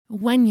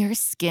When your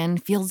skin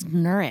feels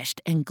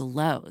nourished and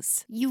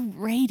glows, you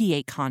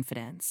radiate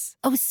confidence.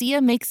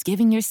 Osea makes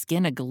giving your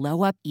skin a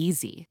glow-up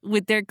easy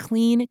with their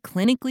clean,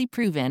 clinically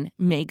proven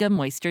Mega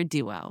Moisture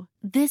Duo.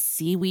 This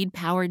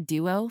seaweed-powered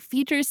duo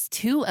features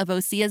two of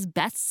Osea's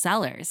best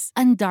sellers,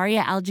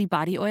 Undaria Algae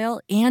Body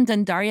Oil and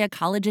Undaria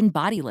Collagen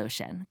Body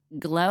Lotion.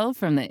 Glow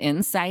from the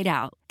inside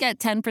out. Get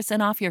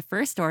 10% off your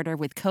first order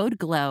with code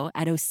GLOW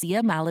at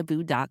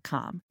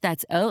OseaMalibu.com.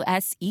 That's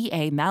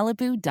OSEA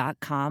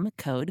Malibu.com,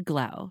 code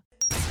GLOW.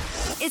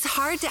 It's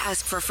hard to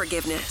ask for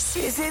forgiveness.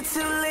 Is it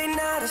too late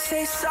now to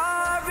say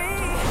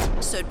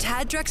sorry? So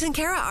Tad, Drex, and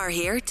Kara are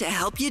here to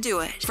help you do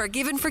it.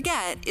 Forgive and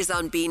Forget is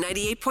on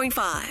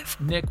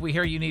B98.5. Nick, we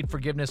hear you need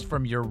forgiveness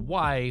from your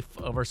wife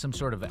over some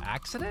sort of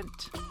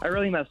accident? I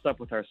really messed up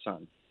with our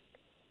son,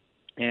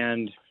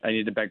 and I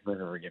need to beg for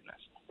her forgiveness.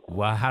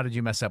 Well, how did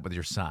you mess up with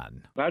your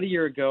son? About a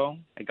year ago,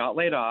 I got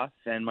laid off,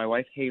 and my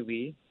wife,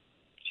 Haley,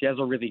 she has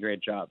a really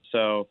great job.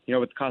 So,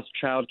 with the cost of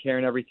childcare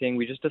and everything,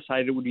 we just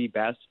decided it would be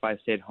best if I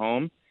stayed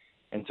home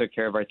and took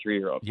care of our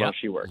 3-year-old while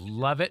she worked.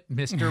 Love it,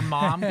 Mr.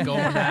 Mom, going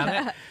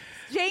at it.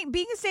 Jane,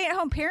 being a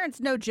stay-at-home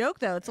parent's no joke,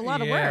 though. It's a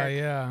lot of work.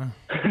 Yeah.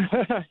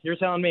 You're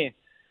telling me.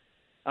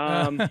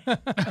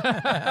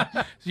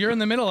 You're in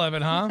the middle of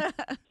it, huh?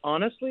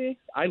 Honestly,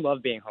 I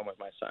love being home with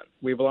my son.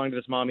 We belong to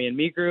this Mommy and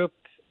Me group,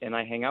 and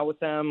I hang out with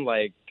them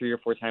like 3 or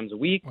 4 times a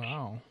week.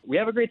 Wow. We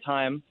have a great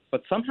time,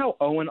 but somehow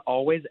Owen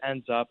always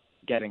ends up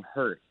getting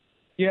hurt.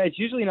 It's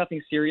usually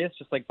nothing serious,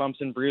 just like bumps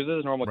and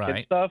bruises, normal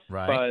kid stuff.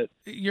 Right.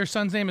 But Your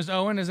son's name is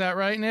Owen, is that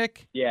right,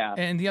 Nick? yeah.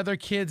 And the other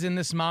kids in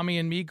this Mommy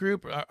and Me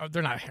group,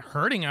 they're not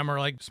hurting him or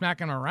like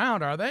smacking him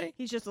around, are they?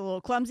 He's just a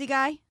little clumsy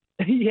guy.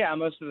 Yeah,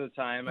 most of the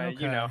time. Okay.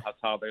 You know how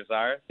toddlers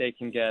are. They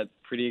can get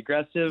pretty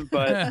aggressive,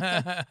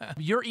 but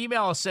Your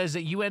email says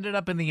that you ended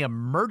up in the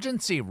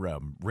emergency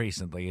room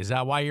recently. Is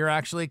that why you're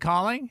actually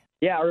calling?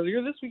 yeah,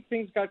 earlier this week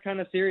things got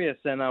kind of serious,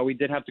 and we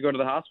did have to go to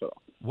the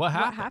hospital. What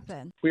happened? What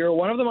happened? We were at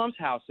one of the mom's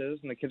houses,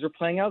 and the kids were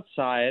playing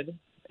outside,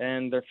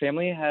 and their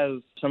family has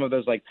some of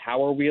those, like,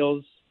 Power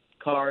Wheels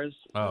cars.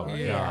 Oh,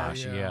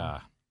 gosh, Yeah. yeah.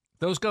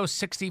 Those go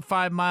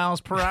 65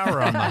 miles per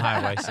hour on the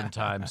highway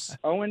sometimes.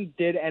 Owen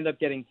did end up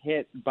getting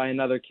hit by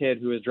another kid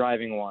who was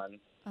driving one,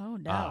 Oh,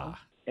 no. Ah,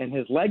 and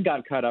his leg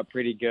got cut up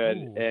pretty good,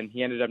 Ooh. and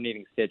he ended up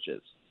needing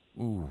stitches.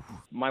 ooh.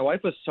 My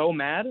wife was so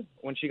mad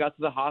when she got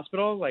to the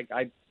hospital, like,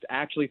 I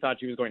actually thought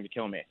she was going to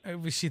kill me.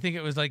 Does she think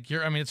it was like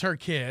it's her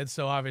kid,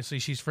 so obviously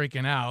she's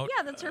freaking out.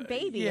 Yeah, that's her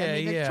baby. Yeah, I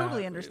mean, yeah. that's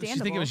totally Does understandable.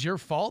 she think it was your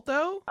fault,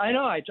 though? I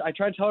know. I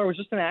tried to tell her it was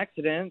just an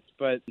accident,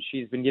 but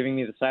she's been giving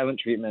me the silent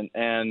treatment,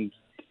 and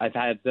I've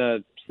had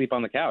to sleep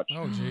on the couch.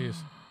 Oh, jeez.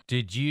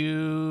 Did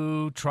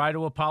you try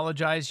to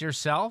apologize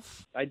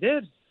yourself? I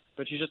did,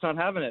 but she's just not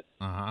having it.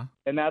 Uh-huh.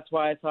 And that's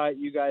why I thought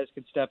you guys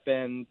could step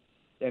in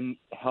and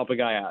help a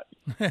guy out.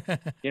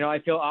 I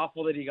feel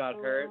awful that he got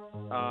hurt,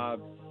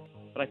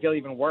 but I feel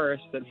even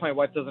worse that my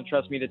wife doesn't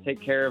trust me to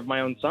take care of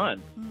my own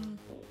son.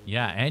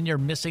 Yeah, and you're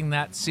missing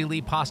that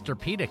Sealy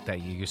Posturepedic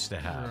that you used to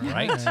have,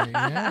 right?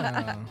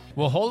 Yeah.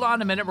 Well, hold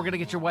on a minute. We're going to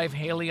get your wife,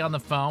 Haley, on the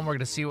phone. We're going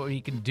to see what we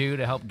can do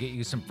to help get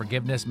you some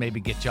forgiveness, maybe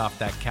get you off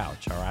that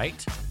couch, all right?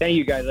 Thank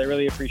you, guys. I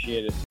really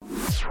appreciate it.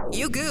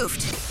 You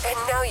goofed, and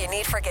now you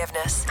need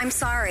forgiveness. I'm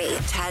sorry.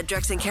 Tad,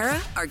 Drex, and Kara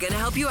are going to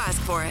help you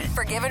ask for it.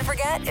 Forgive and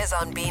Forget is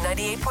on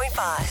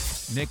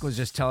B98.5. Nick was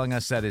just telling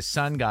us that his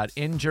son got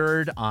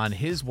injured on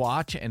his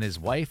watch, and his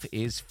wife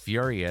is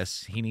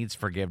furious. He needs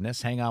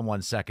forgiveness. Hang on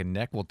one second,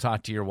 Nick. We'll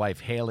talk to your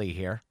wife, Haley,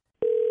 here.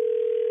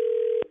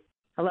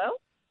 Hello?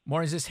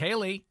 Morning, is this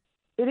Haley?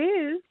 It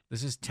is.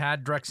 This is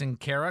Tad, Drex, and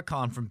Kara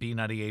calling from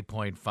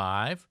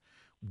B98.5.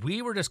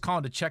 We were just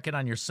calling to check in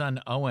on your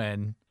son,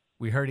 Owen.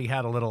 We heard he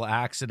had a little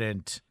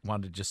accident.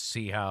 Wanted to just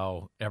see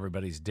how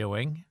everybody's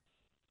doing.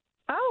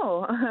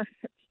 Oh,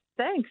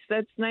 thanks.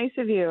 That's nice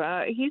of you.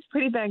 He's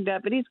pretty banged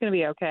up, but he's going to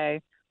be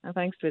okay.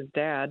 Thanks to his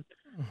dad.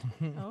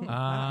 Oh,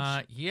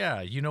 gosh.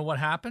 Yeah. You know what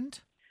happened?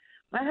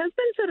 My husband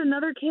said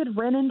another kid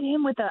ran into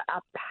him with a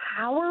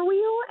Power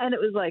Wheel, and it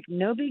was like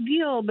no big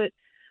deal. But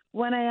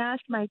when I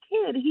asked my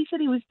kid, he said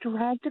he was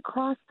dragged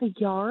across the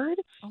yard,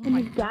 Oh, and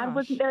my his dad gosh.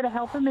 wasn't there to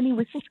help him, and he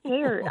was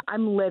scared.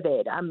 I'm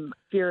livid. I'm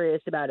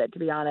furious about it, to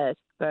be honest.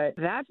 But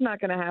that's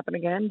not going to happen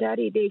again.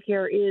 Daddy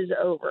daycare is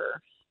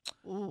over.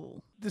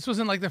 Ooh. This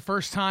wasn't like the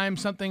first time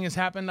something has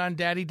happened on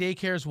Daddy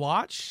Daycare's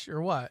watch,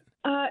 or what?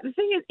 The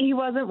thing is, he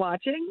wasn't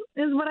watching,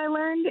 is what I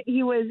learned.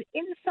 He was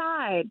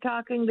inside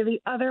talking to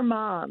the other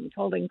moms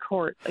holding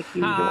court like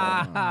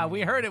usual. We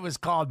heard it was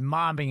called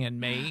Mommy and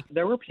Me.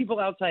 There were people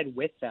outside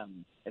with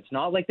them. It's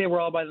not like they were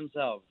all by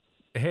themselves.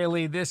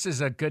 Haley, this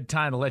is a good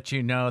time to let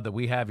you know that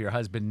we have your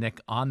husband,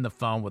 Nick, on the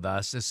phone with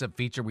us. This is a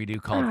feature we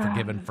do called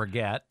Forgive and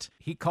Forget.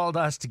 He called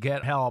us to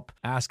get help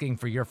asking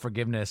for your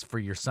forgiveness for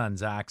your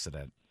son's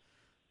accident.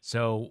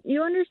 So,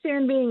 You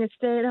understand being a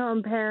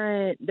stay-at-home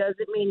parent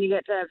doesn't mean you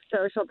get to have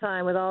social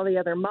time with all the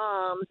other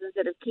moms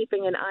instead of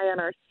keeping an eye on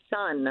our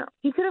son.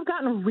 He could have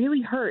gotten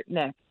really hurt,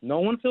 Nick. No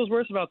one feels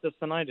worse about this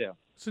than I do.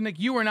 So, Nick,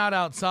 you were not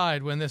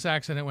outside when this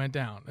accident went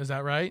down. Is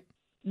that right?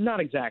 Not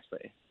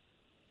exactly.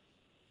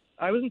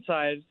 I was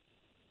inside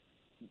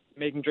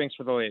Making drinks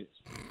for the ladies.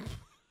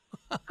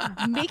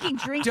 Making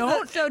drinks.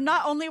 So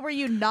not only were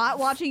you not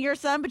watching your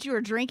son, but you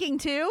were drinking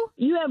too?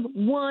 You have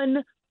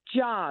one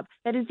job.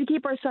 That is to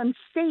keep our son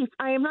safe.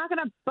 I am not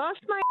going to bust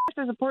my ass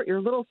to support your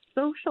little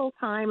social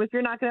time if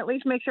you're not going to at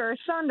least make sure our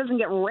son doesn't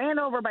get ran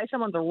over by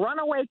someone's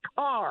runaway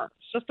car.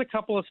 Just a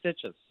couple of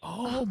stitches.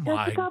 Oh, Just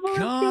my a couple of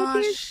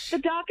gosh. stitches. The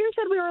doctor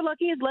said we were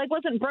lucky his leg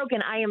wasn't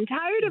broken. I am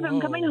tired of him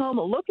coming home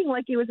looking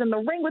like he was in the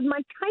ring with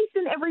Mike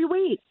Tyson every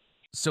week.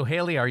 So,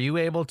 Haley, are you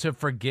able to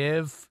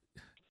forgive?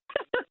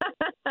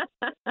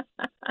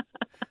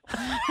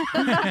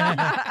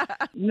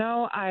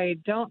 No, I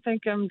don't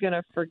think I'm going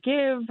to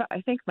forgive.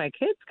 I think my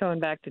kid's going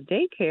back to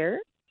daycare.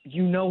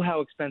 You know how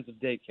expensive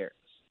daycare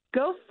is.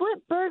 Go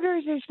flip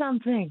burgers or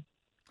something.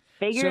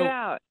 Figure it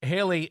out.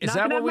 Haley, is Not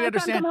that gonna what we have my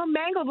son understand? come home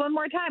mangled one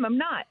more time. I'm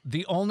not.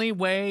 The only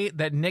way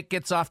that Nick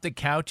gets off the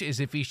couch is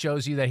if he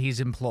shows you that he's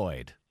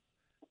employed.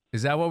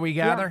 Is that what we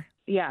gather?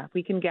 Yeah,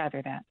 we can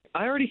gather that.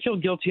 I already feel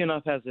guilty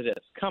enough as it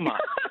is. Come on.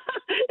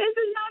 This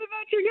is not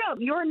about your guilt.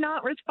 You're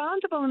not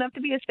responsible enough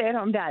to be a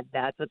stay-at-home dad.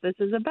 That's what this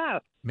is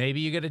about. Maybe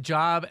you get a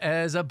job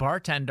as a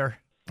bartender.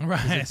 'Cause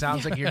Right. It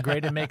sounds like you're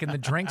great at making the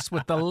drinks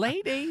with the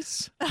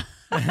ladies.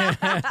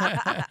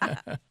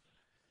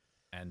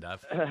 And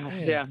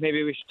Yeah,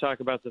 maybe we should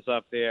talk about this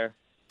off the air.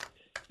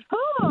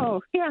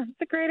 Oh, yeah,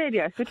 it's a great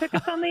idea. Who took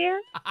us on the air?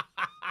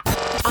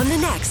 On the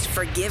next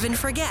Forgive and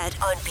Forget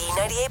on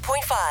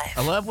B98.5.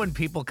 I love when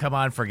people come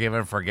on Forgive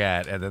and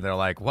Forget, and then they're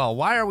like, well,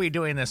 why are we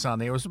doing this on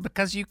the air? It was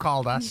because you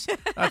called us.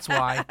 That's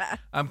why.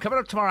 Coming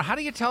up tomorrow, how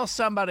do you tell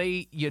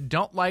somebody you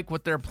don't like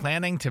what they're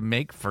planning to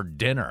make for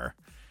dinner?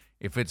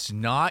 If it's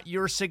not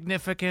your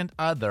significant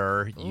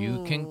other,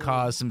 you can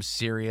cause some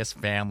serious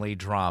family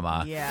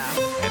drama. Yeah.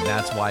 And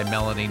that's why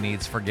Melanie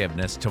needs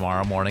forgiveness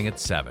tomorrow morning at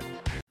 7.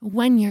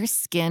 When your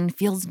skin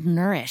feels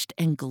nourished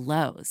and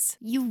glows,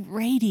 you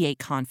radiate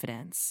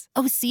confidence.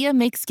 Osea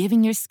makes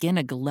giving your skin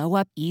a glow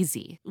up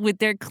easy with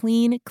their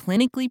clean,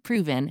 clinically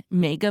proven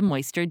Mega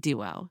Moisture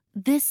Duo.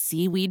 This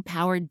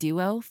seaweed-powered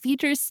duo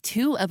features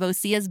 2 of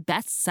Osea's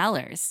best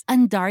sellers,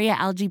 Undaria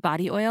Algae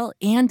Body Oil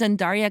and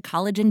Undaria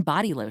Collagen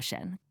Body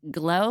Lotion.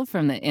 Glow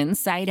from the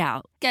inside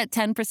out. Get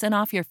 10%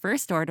 off your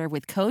first order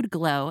with code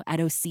GLOW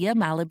at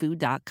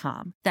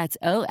OseaMalibu.com. That's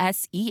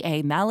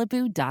OSEA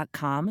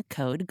Malibu.com,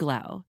 code GLOW.